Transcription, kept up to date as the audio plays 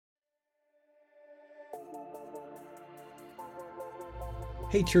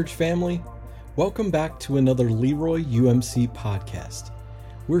Hey church family, welcome back to another Leroy UMC podcast.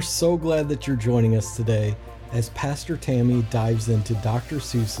 We're so glad that you're joining us today as Pastor Tammy dives into Dr.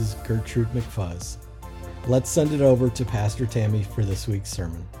 Seuss's Gertrude McFuzz. Let's send it over to Pastor Tammy for this week's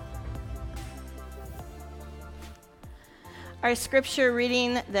sermon. Our scripture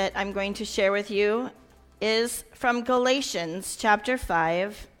reading that I'm going to share with you is from Galatians chapter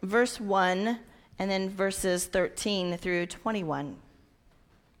 5, verse 1, and then verses 13 through 21.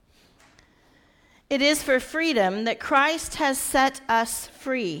 It is for freedom that Christ has set us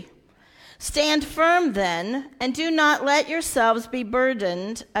free. Stand firm then, and do not let yourselves be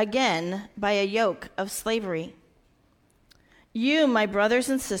burdened again by a yoke of slavery. You, my brothers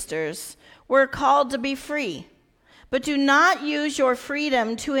and sisters, were called to be free, but do not use your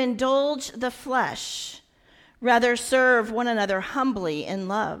freedom to indulge the flesh. Rather, serve one another humbly in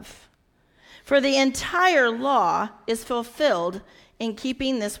love. For the entire law is fulfilled in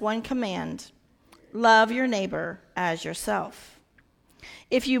keeping this one command: love your neighbor as yourself.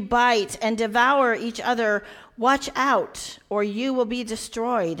 If you bite and devour each other, watch out, or you will be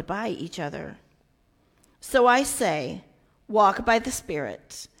destroyed by each other. So I say, walk by the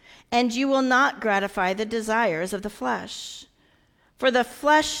Spirit, and you will not gratify the desires of the flesh. For the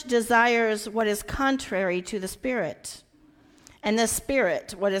flesh desires what is contrary to the Spirit, and the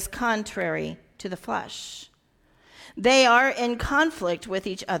Spirit what is contrary to the flesh. They are in conflict with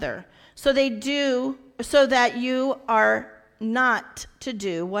each other, so that you are not to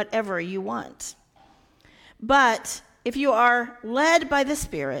do whatever you want. But if you are led by the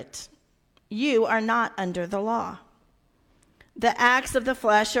Spirit, you are not under the law. The acts of the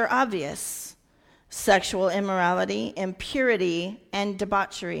flesh are obvious: sexual immorality, impurity, and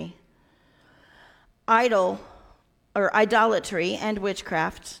debauchery, idolatry and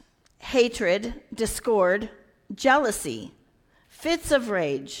witchcraft, hatred, discord, jealousy, fits of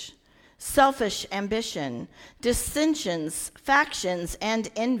rage, selfish ambition, dissensions, factions, and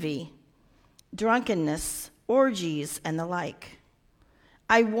envy, drunkenness, orgies, and the like.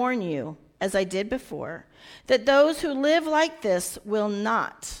 I warn you, as I did before, that those who live like this will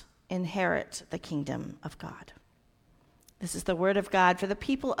not inherit the kingdom of God. This is the word of God for the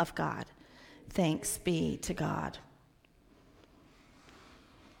people of God. Thanks be to God.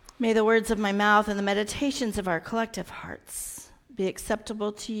 May the words of my mouth and the meditations of our collective hearts be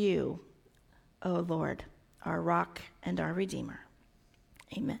acceptable to you, O Lord, our rock and our redeemer.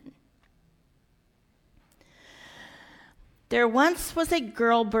 Amen. There once was a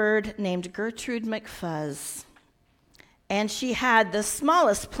girl bird named Gertrude McFuzz, and she had the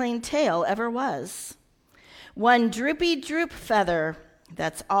smallest plain tail ever was. One droopy droop feather,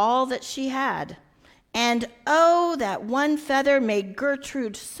 that's all that she had. And oh, that one feather made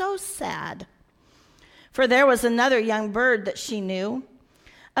Gertrude so sad. For there was another young bird that she knew,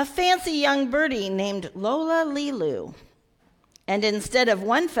 a fancy young birdie named Lola Lilu. And instead of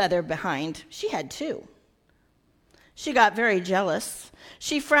one feather behind, she had two. She got very jealous.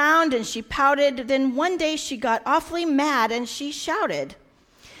 She frowned and she pouted. Then one day she got awfully mad and she shouted,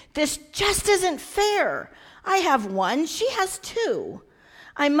 "This just isn't fair. I have one, she has two.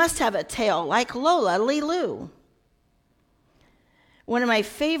 I must have a tail like Lola Lilu." One of my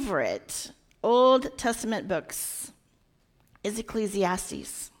favorite Old Testament books is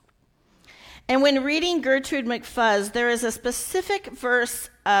Ecclesiastes. And when reading Gertrude McFuzz, there is a specific verse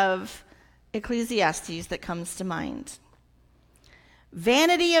of Ecclesiastes that comes to mind.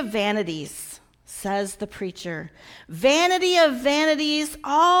 "Vanity of vanities," says the preacher. "Vanity of vanities,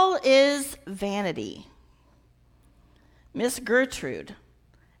 all is vanity." Miss Gertrude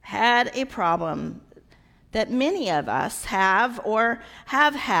had a problem that many of us have or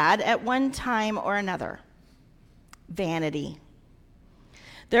have had at one time or another: vanity.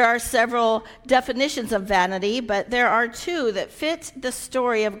 There are several definitions of vanity, but there are two that fit the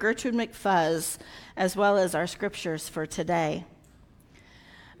story of Gertrude McFuzz as well as our scriptures for today.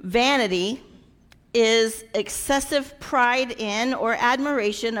 Vanity is excessive pride in or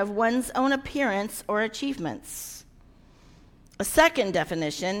admiration of one's own appearance or achievements. A second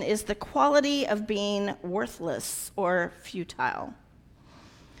definition is the quality of being worthless or futile.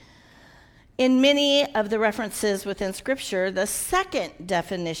 In many of the references within Scripture, the second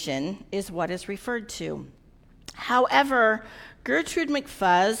definition is what is referred to. However, Gertrude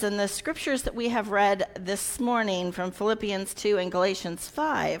McFuzz and the scriptures that we have read this morning from Philippians 2 and Galatians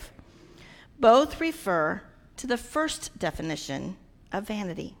 5 both refer to the first definition of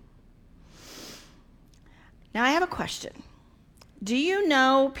vanity. Now, I have a question. Do you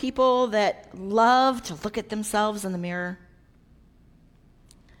know people that love to look at themselves in the mirror?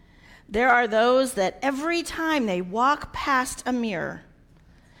 There are those that every time they walk past a mirror,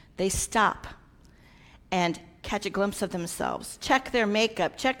 they stop and catch a glimpse of themselves, check their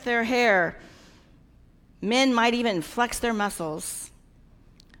makeup, check their hair. Men might even flex their muscles.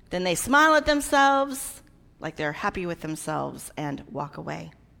 Then they smile at themselves like they're happy with themselves and walk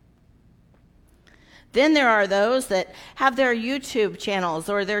away. Then there are those that have their YouTube channels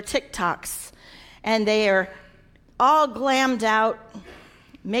or their TikToks, and they are all glammed out,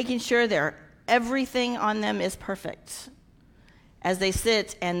 making sure everything on them is perfect as they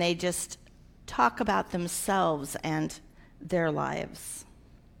sit and they just talk about themselves and their lives.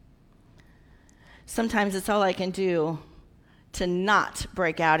 Sometimes it's all I can do to not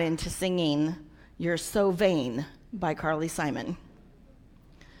break out into singing "You're So Vain" by Carly Simon.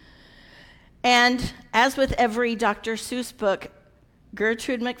 And as with every Dr. Seuss book,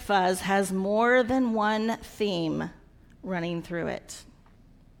 Gertrude McFuzz has more than one theme running through it.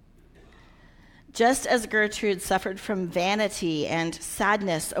 Just as Gertrude suffered from vanity and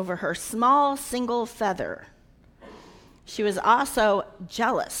sadness over her small single feather, she was also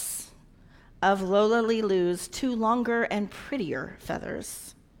jealous of Lola Lilu's 2 longer and prettier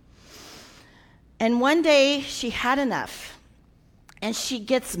feathers. And one day she had enough, and she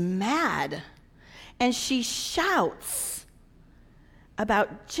gets mad, and she shouts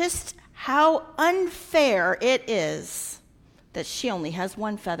about just how unfair it is that she only has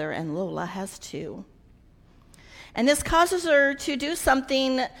 1 feather and Lola has 2. And this causes her to do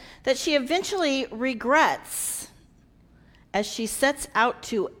something that she eventually regrets as she sets out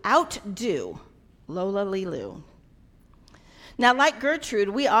to outdo Lola Lilu. Now, like Gertrude,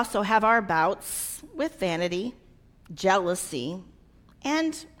 we also have our bouts with vanity, jealousy,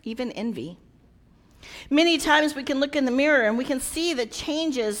 and even envy. Many times we can look in the mirror and we can see the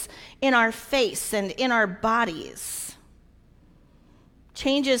changes in our face and in our bodies.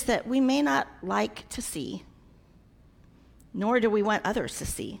 Changes that we may not like to see, nor do we want others to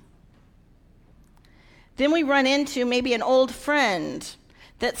see. Then we run into maybe an old friend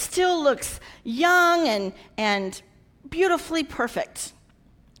that still looks young and beautifully perfect,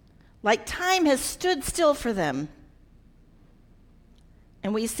 like time has stood still for them.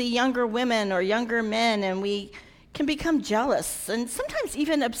 And we see younger women or younger men, and we can become jealous and sometimes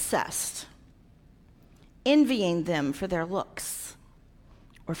even obsessed, envying them for their looks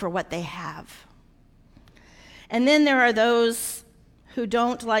or for what they have. And then there are those who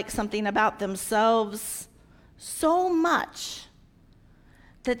don't like something about themselves so much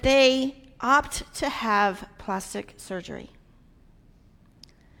that they opt to have plastic surgery,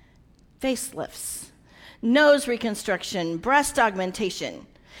 facelifts, nose reconstruction, breast augmentation.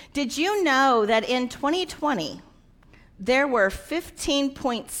 Did you know that in 2020, there were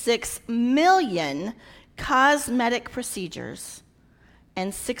 15.6 million cosmetic procedures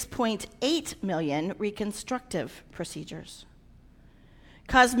and 6.8 million reconstructive procedures?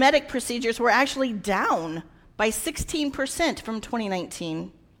 Cosmetic procedures were actually down by 16% from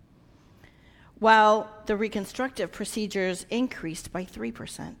 2019, while the reconstructive procedures increased by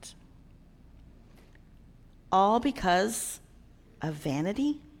 3%. All because of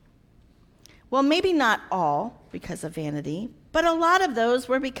vanity? Well, maybe not all because of vanity, but a lot of those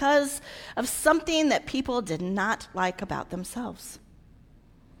were because of something that people did not like about themselves.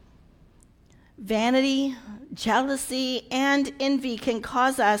 Vanity, jealousy, and envy can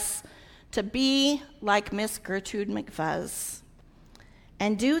cause us to be like Miss Gertrude McFuzz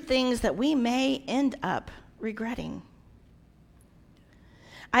and do things that we may end up regretting.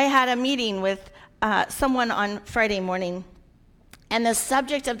 I had a meeting with someone on Friday morning, and the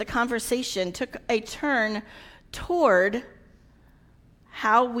subject of the conversation took a turn toward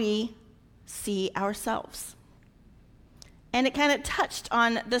how we see ourselves. And it kind of touched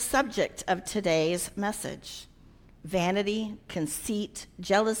on the subject of today's message: vanity, conceit,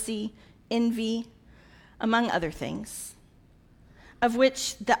 jealousy, envy, among other things, of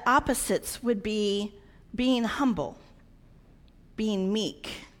which the opposites would be being humble, being meek,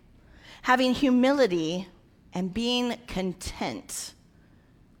 having humility, and being content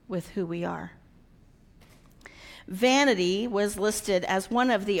with who we are. Vanity was listed as one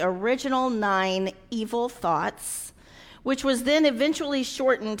of the original 9 evil thoughts, which was then eventually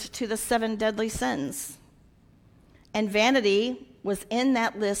shortened to the 7 deadly sins. And vanity was in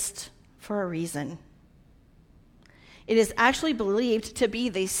that list for a reason. It is actually believed to be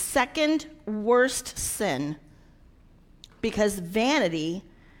the 2nd worst sin, because vanity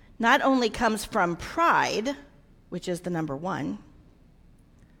not only comes from pride, which is the number 1,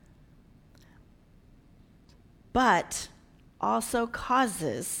 but also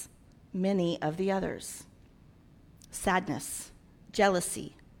causes many of the others: sadness,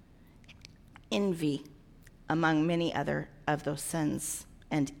 jealousy, envy, among many other of those sins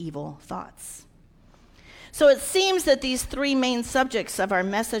and evil thoughts. So it seems that these three main subjects of our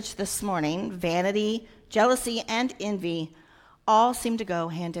message this morning, vanity, jealousy, and envy, all seem to go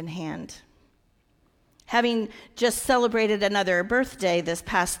hand in hand. Having just celebrated another birthday this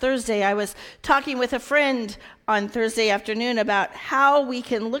past Thursday, I was talking with a friend on Thursday afternoon about how we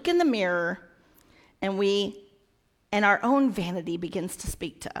can look in the mirror and our own vanity begins to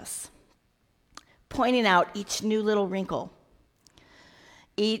speak to us, pointing out each new little wrinkle,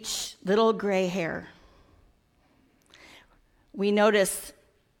 each little gray hair. We notice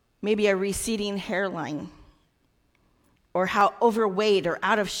maybe a receding hairline, or how overweight or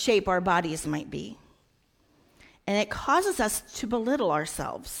out of shape our bodies might be. And it causes us to belittle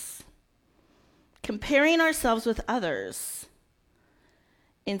ourselves, comparing ourselves with others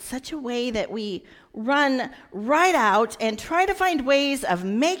in such a way that we run right out and try to find ways of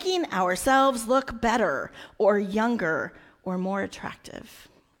making ourselves look better or younger or more attractive.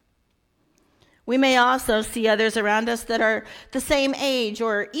 We may also see others around us that are the same age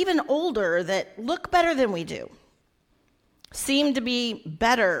or even older that look better than we do, seem to be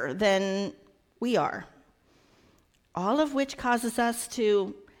better than we are, all of which causes us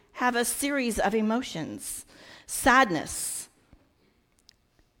to have a series of emotions: sadness,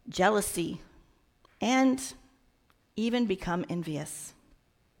 jealousy, and even become envious.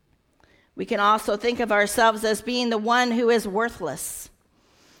 We can also think of ourselves as being the one who is worthless,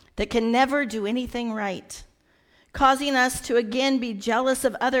 that can never do anything right, causing us to again be jealous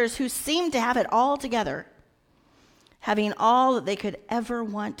of others who seem to have it all together, having all that they could ever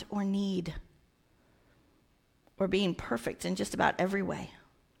want or need, or being perfect in just about every way.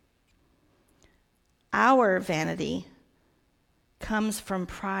 Our vanity comes from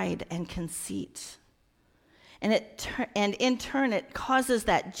pride and conceit. And in turn, it causes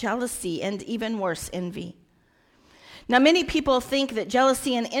that jealousy and even worse, envy. Now, many people think that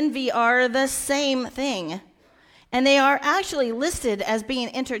jealousy and envy are the same thing, and they are actually listed as being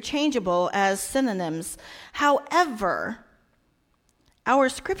interchangeable as synonyms. However, our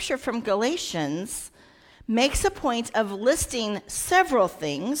scripture from Galatians makes a point of listing several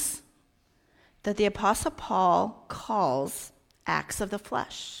things that the Apostle Paul calls acts of the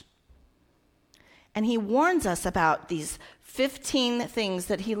flesh. And he warns us about these 15 things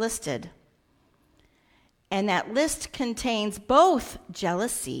that he listed. And that list contains both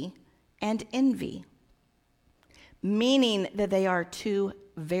jealousy and envy, meaning that they are two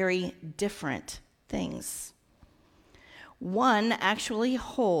very different things. One actually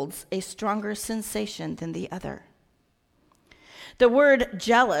holds a stronger sensation than the other. The word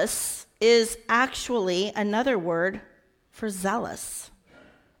jealous is actually another word for zealous,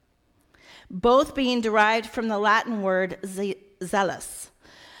 both being derived from the Latin word zealous.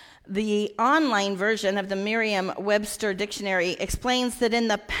 The online version of the Merriam-Webster dictionary explains that in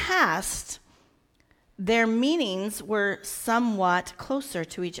the past, their meanings were somewhat closer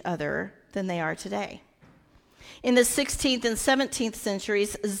to each other than they are today. In the 16th and 17th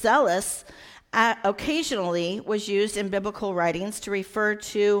centuries, zealous occasionally was used in biblical writings to refer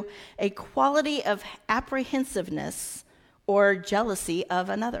to a quality of apprehensiveness or jealousy of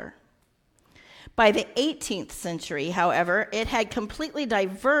another. By the 18th century, however, it had completely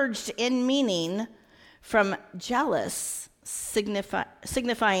diverged in meaning from jealous,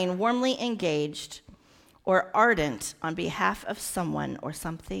 signifying warmly engaged or ardent on behalf of someone or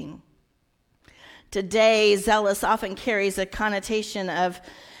something. Today, zealous often carries a connotation of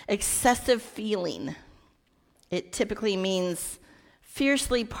excessive feeling. It typically means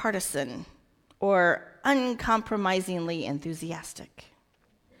fiercely partisan or uncompromisingly enthusiastic.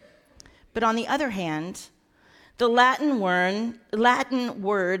 But on the other hand, the Latin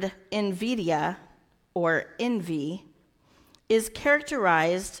word invidia, or envy, is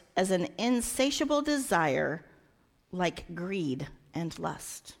characterized as an insatiable desire like greed and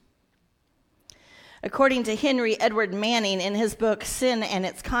lust. According to Henry Edward Manning in his book, Sin and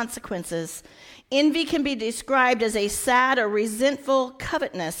Its Consequences, envy can be described as a sad or resentful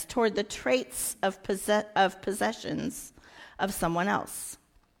covetousness toward the traits of possessions of someone else.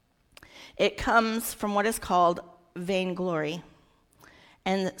 It comes from what is called vainglory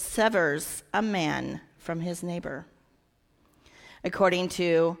and severs a man from his neighbor. According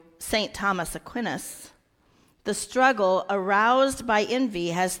to St. Thomas Aquinas, the struggle aroused by envy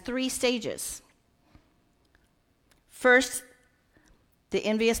has 3 stages. First, the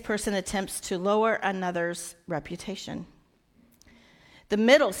envious person attempts to lower another's reputation. The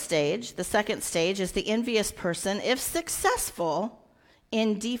middle stage, the second stage, is the envious person, if successful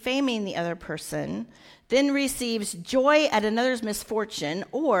in defaming the other person, then receives joy at another's misfortune,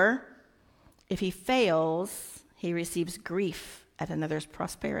 or if he fails, he receives grief at another's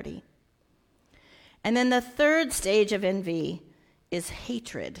prosperity. And then the third stage of envy is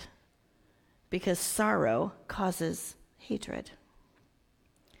hatred, because sorrow causes hatred.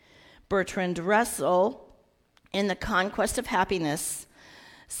 Bertrand Russell, in The Conquest of Happiness,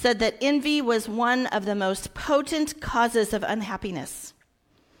 said that envy was one of the most potent causes of unhappiness,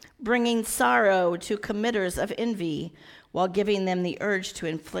 bringing sorrow to committers of envy while giving them the urge to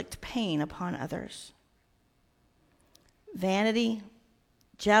inflict pain upon others. Vanity,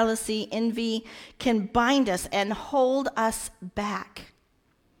 jealousy, envy can bind us and hold us back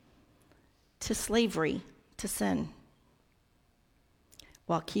to slavery, to sin,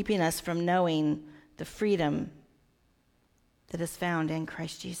 while keeping us from knowing the freedom that is found in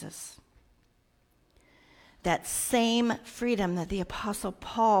Christ Jesus. That same freedom that the Apostle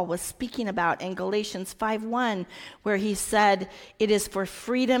Paul was speaking about in Galatians 5:1, where he said, "It is for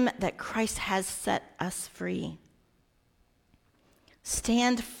freedom that Christ has set us free."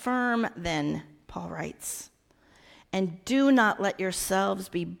 Stand firm then, Paul writes, and do not let yourselves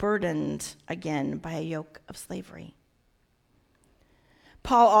be burdened again by a yoke of slavery.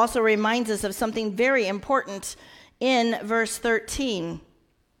 Paul also reminds us of something very important in verse 13.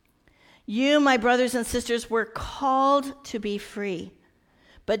 You, my brothers and sisters, were called to be free,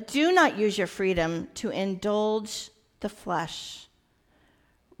 but do not use your freedom to indulge the flesh.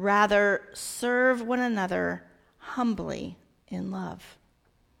 Rather, serve one another humbly in love.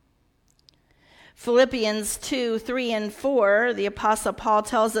 Philippians 2:3-4, the Apostle Paul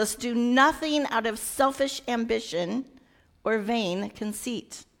tells us, do nothing out of selfish ambition or vain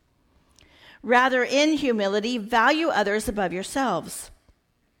conceit. Rather, in humility, value others above yourselves,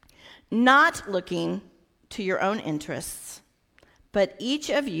 not looking to your own interests, but each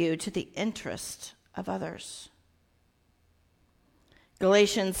of you to the interest of others.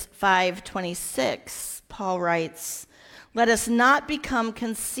 Galatians 5:26, Paul writes, let us not become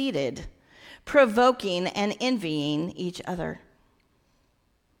conceited, provoking and envying each other.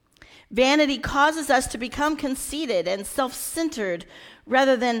 Vanity causes us to become conceited and self-centered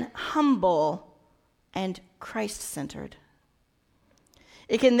rather than humble and Christ-centered.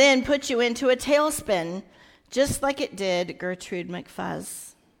 It can then put you into a tailspin, just like it did Gertrude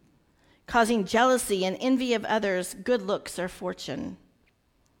McFuzz, causing jealousy and envy of others' good looks or fortune.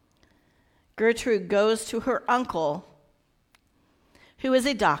 Gertrude goes to her uncle, who is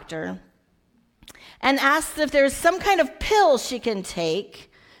a doctor, and asks if there's some kind of pill she can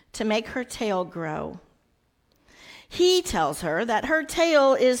take to make her tail grow. He tells her that her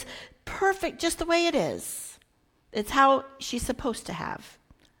tail is perfect just the way it is. It's how she's supposed to have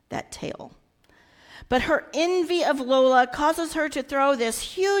that tail. But her envy of Lola causes her to throw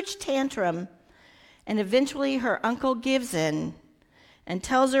this huge tantrum, and eventually her uncle gives in and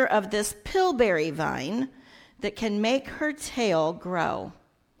tells her of this pillberry vine that can make her tail grow.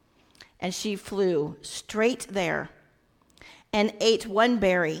 And she flew straight there and ate one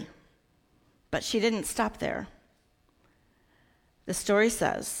berry, but she didn't stop there. The story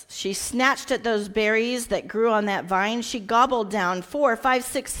says she snatched at those berries that grew on that vine. She gobbled down 4, 5,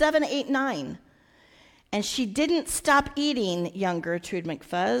 6, 7, 8, 9. And she didn't stop eating, young Gertrude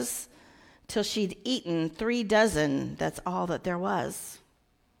McFuzz, till she'd eaten 3 dozen. That's all that there was.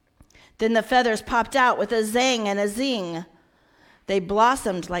 Then the feathers popped out with a zang and a zing. They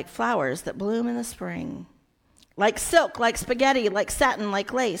blossomed like flowers that bloom in the spring. Like silk, like spaghetti, like satin,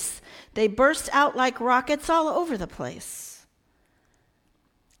 like lace. They burst out like rockets all over the place.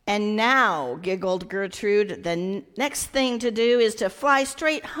 And now, giggled Gertrude, the next thing to do is to fly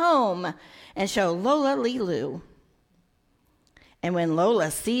straight home and show Lola Lilu. And when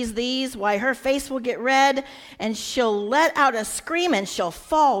Lola sees these, why, her face will get red, and she'll let out a scream, and she'll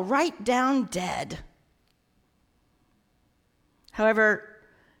fall right down dead. However,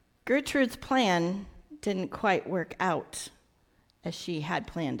 Gertrude's plan didn't quite work out as she had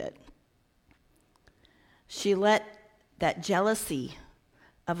planned it. She let that jealousy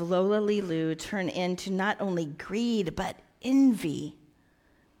of Lola Lilu turn into not only greed, but envy.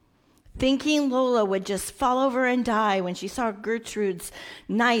 Thinking Lola would just fall over and die when she saw Gertrude's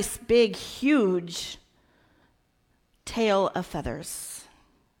nice, big, huge tail of feathers.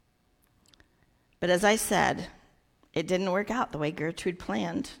 But as I said, it didn't work out the way Gertrude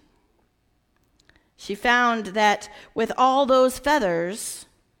planned. She found that with all those feathers,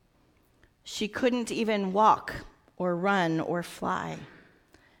 she couldn't even walk or run or fly.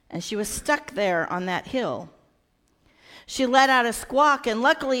 And she was stuck there on that hill. She let out a squawk, and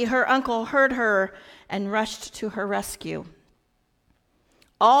luckily her uncle heard her and rushed to her rescue.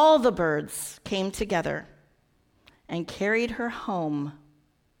 All the birds came together and carried her home.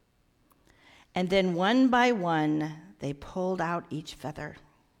 And then one by one, they pulled out each feather.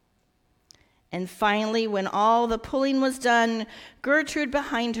 And finally, when all the pulling was done, Gertrude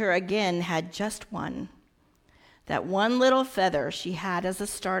behind her again had just one. That one little feather she had as a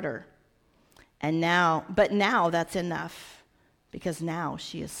starter. But now that's enough, because now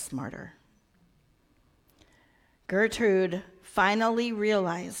she is smarter. Gertrude finally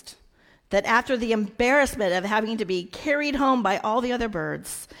realized that after the embarrassment of having to be carried home by all the other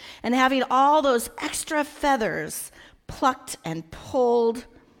birds and having all those extra feathers plucked and pulled,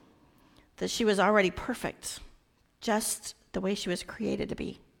 that she was already perfect, just the way she was created to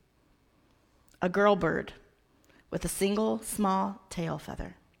be. A girl bird with a single small tail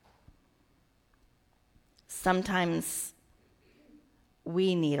feather. Sometimes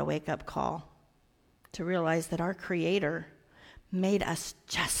we need a wake-up call to realize that our Creator made us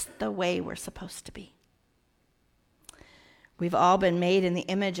just the way we're supposed to be. We've all been made in the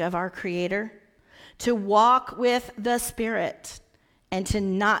image of our Creator to walk with the Spirit and to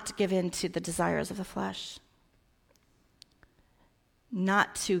not give in to the desires of the flesh,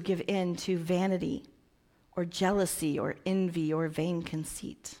 not to give in to vanity or jealousy or envy or vain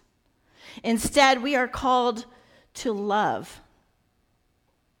conceit. Instead, we are called to love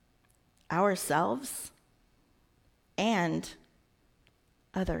ourselves and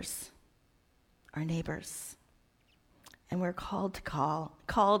others, our neighbors. And we're called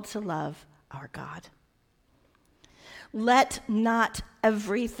to love our God. Let not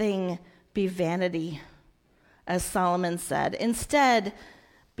everything be vanity, as Solomon said. Instead,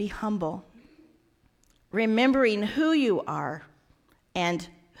 be humble, remembering who you are and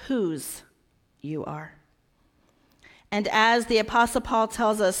whose you are. And as the Apostle Paul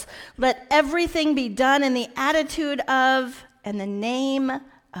tells us, let everything be done in the attitude of and the name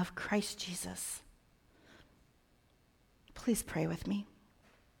of Christ Jesus. Please pray with me.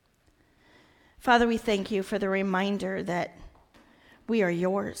 Father, we thank you for the reminder that we are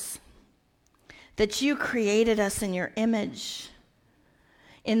yours, that you created us in your image,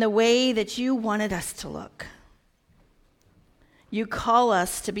 in the way that you wanted us to look. You call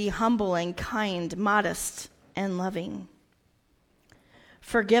us to be humble and kind, modest and loving.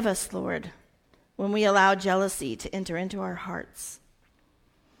 Forgive us, Lord, when we allow jealousy to enter into our hearts,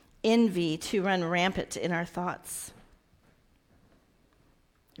 envy to run rampant in our thoughts,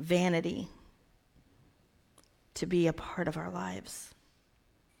 vanity to be a part of our lives.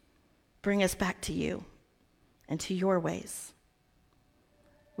 Bring us back to you and to your ways.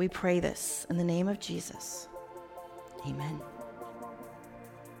 We pray this in the name of Jesus. Amen.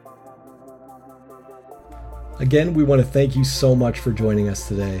 Again, we want to thank you so much for joining us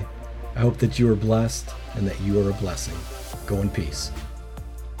today. I hope that you are blessed and that you are a blessing. Go in peace.